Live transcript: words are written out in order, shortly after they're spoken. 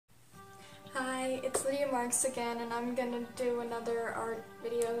Marks again, and I'm gonna do another art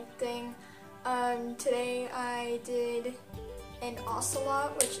video thing. Today I did an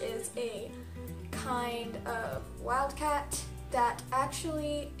Ocelot, which is a kind of wildcat that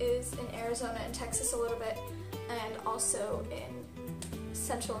actually is in Arizona and Texas a little bit, and also in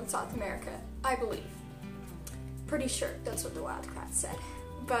Central and South America, I believe. Pretty sure that's what the wildcat said.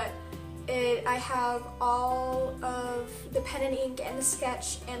 But I have all of the pen and ink and the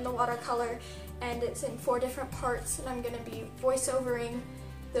sketch and the watercolor, and it's in 4 different parts, and I'm going to be voiceovering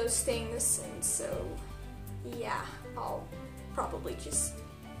those things, and so yeah, I'll probably just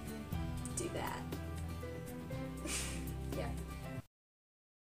do that. Yeah.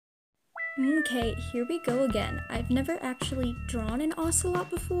 Okay, here we go again. I've never actually drawn an Ocelot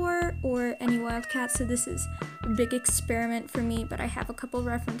before, or any wildcat, so this is a big experiment for me, but I have a couple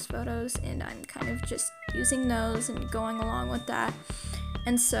reference photos, and I'm kind of just using those and going along with that.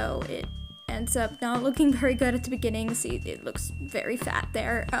 And so it ends up not looking very good at the beginning. See, it looks very fat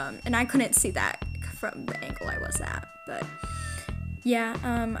there, and I couldn't see that from the angle I was at, but yeah,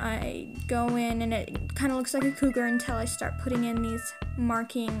 I go in and it kind of looks like a cougar until I start putting in these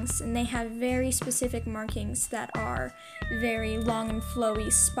markings, and they have very specific markings that are very long and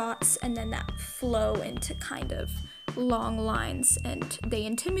flowy spots, and then that flow into kind of long lines, and they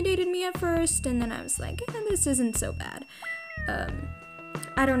intimidated me at first, and then I was like, this isn't so bad.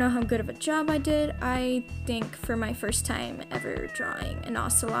 I don't know how good of a job I did. I think for my first time ever drawing an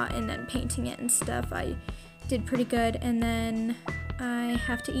Ocelot and then painting it and stuff, I did pretty good. And then I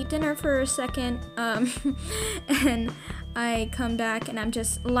have to eat dinner for a second, and I come back and I'm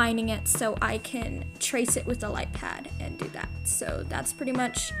just lining it so I can trace it with a light pad and do that. So that's pretty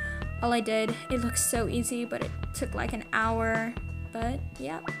much all I did. It looks so easy, but it took like an hour, but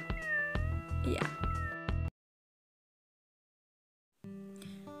yeah.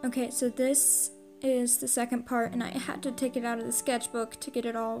 Okay, so this is the second part, and I had to take it out of the sketchbook to get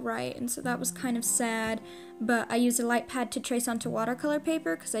it all right, and so that was kind of sad, but I use a light pad to trace onto watercolor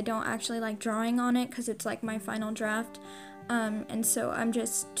paper because I don't actually like drawing on it because it's like my final draft, and so I'm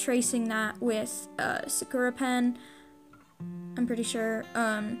just tracing that with a Sakura pen, I'm pretty sure,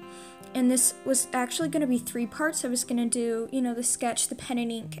 and this was actually going to be 3 parts. I was going to do, the sketch, the pen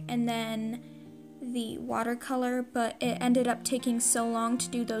and ink, and then the watercolor, but it ended up taking so long to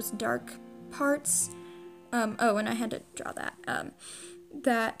do those dark parts, and I had to draw that,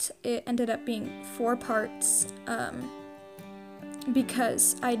 that it ended up being 4 parts,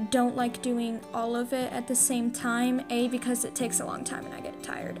 because I don't like doing all of it at the same time, A, because it takes a long time and I get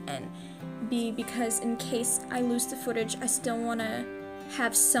tired, and B, because in case I lose the footage, I still want to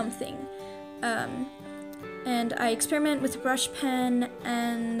have something, and I experiment with brush pen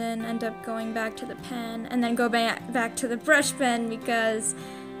and then end up going back to the pen and then go back to the brush pen because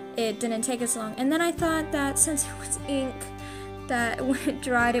it didn't take as long. And then I thought that since it was ink, that when it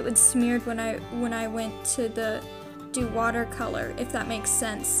dried it would smeared when I went to do watercolor, if that makes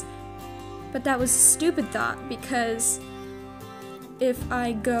sense. But that was a stupid thought, because if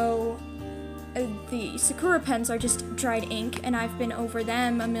I go, the Sakura pens are just dried ink, and I've been over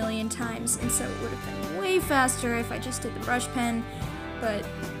them a million times, and so it would have been way faster if I just did the brush pen, but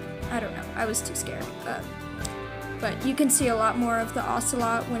I don't know, I was too scared. But you can see a lot more of the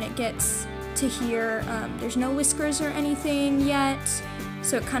Ocelot when it gets to here. There's no whiskers or anything yet,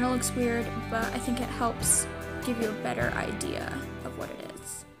 so it kind of looks weird, but I think it helps give you a better idea of what it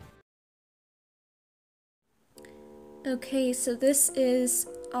is. Okay, so this is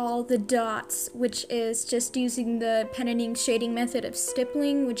all the dots, which is just using the pen and ink shading method of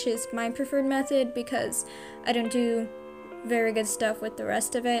stippling, which is my preferred method because I don't do very good stuff with the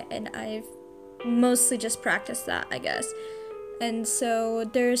rest of it, and I've mostly just practiced that, I guess. And so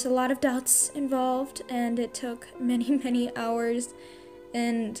there's a lot of dots involved, and it took many hours,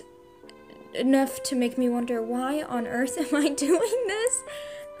 and enough to make me wonder, why on earth am I doing this?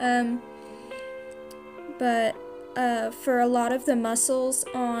 For a lot of the muscles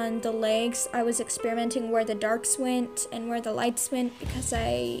on the legs, I was experimenting where the darks went and where the lights went, because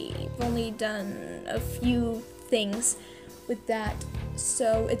I've only done a few things with that.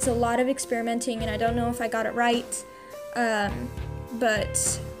 So it's a lot of experimenting, and I don't know if I got it right,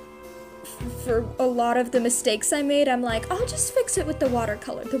 but for a lot of the mistakes I made, I'm like, I'll just fix it with the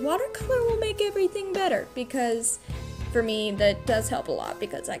watercolor. The watercolor will make everything better, because for me, that does help a lot,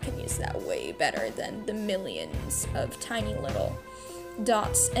 because I can use that way better than the millions of tiny little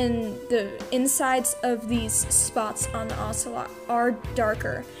dots. And the insides of these spots on the Ocelot are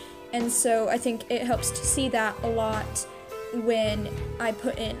darker, and so I think it helps to see that a lot when I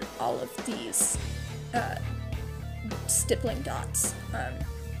put in all of these stippling dots,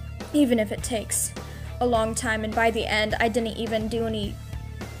 even if it takes a long time, and by the end I didn't even do any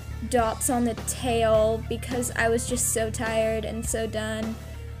dots on the tail because I was just so tired and so done.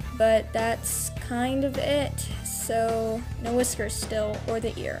 But that's kind of it. So no whiskers still, or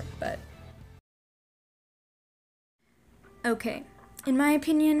the ear, but okay. In my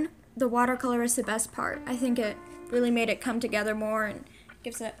opinion, the watercolor is the best part. I think it really made it come together more and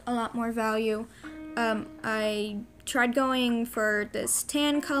gives it a lot more value. I tried going for this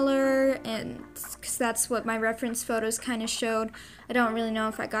tan color, and because that's what my reference photos kind of showed. I don't really know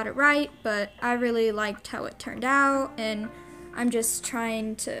if I got it right, but I really liked how it turned out, and I'm just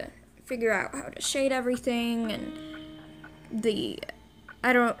trying to figure out how to shade everything, and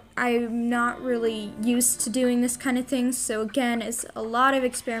I'm not really used to doing this kind of thing, so again, it's a lot of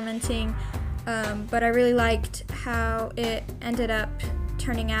experimenting, but I really liked how it ended up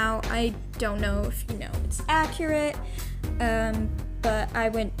turning out. I don't know if it's accurate, but I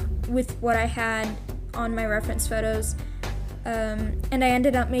went with what I had on my reference photos, and I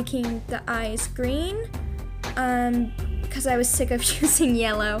ended up making the eyes green because I was sick of using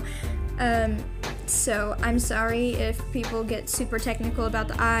yellow. So I'm sorry if people get super technical about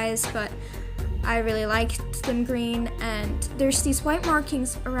the eyes, but I really liked them green, and there's these white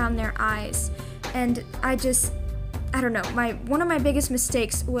markings around their eyes, and I don't know, one of my biggest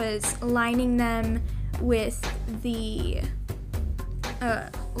mistakes was lining them with the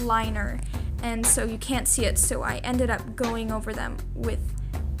liner, and so you can't see it, so I ended up going over them with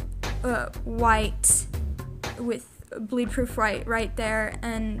white, with bleed proof white right there,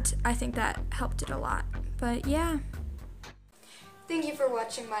 and I think that helped it a lot. But yeah. Thank you for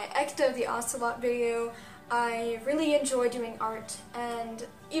watching my Ecto the Ocelot video. I really enjoy doing art, and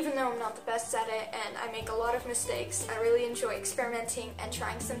even though I'm not the best at it and I make a lot of mistakes, I really enjoy experimenting and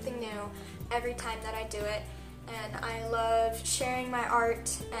trying something new every time that I do it. And I love sharing my art,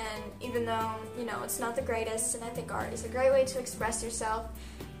 and even though, it's not the greatest, and I think art is a great way to express yourself,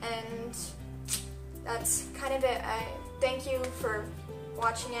 and that's kind of it. I thank you for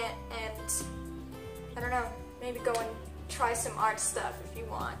watching it, and I don't know, maybe go and try some art stuff if you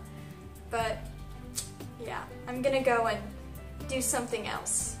want. But yeah, I'm gonna go and do something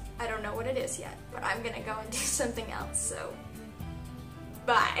else. I don't know what it is yet, but I'm gonna go and do something else, so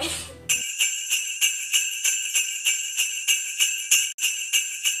bye.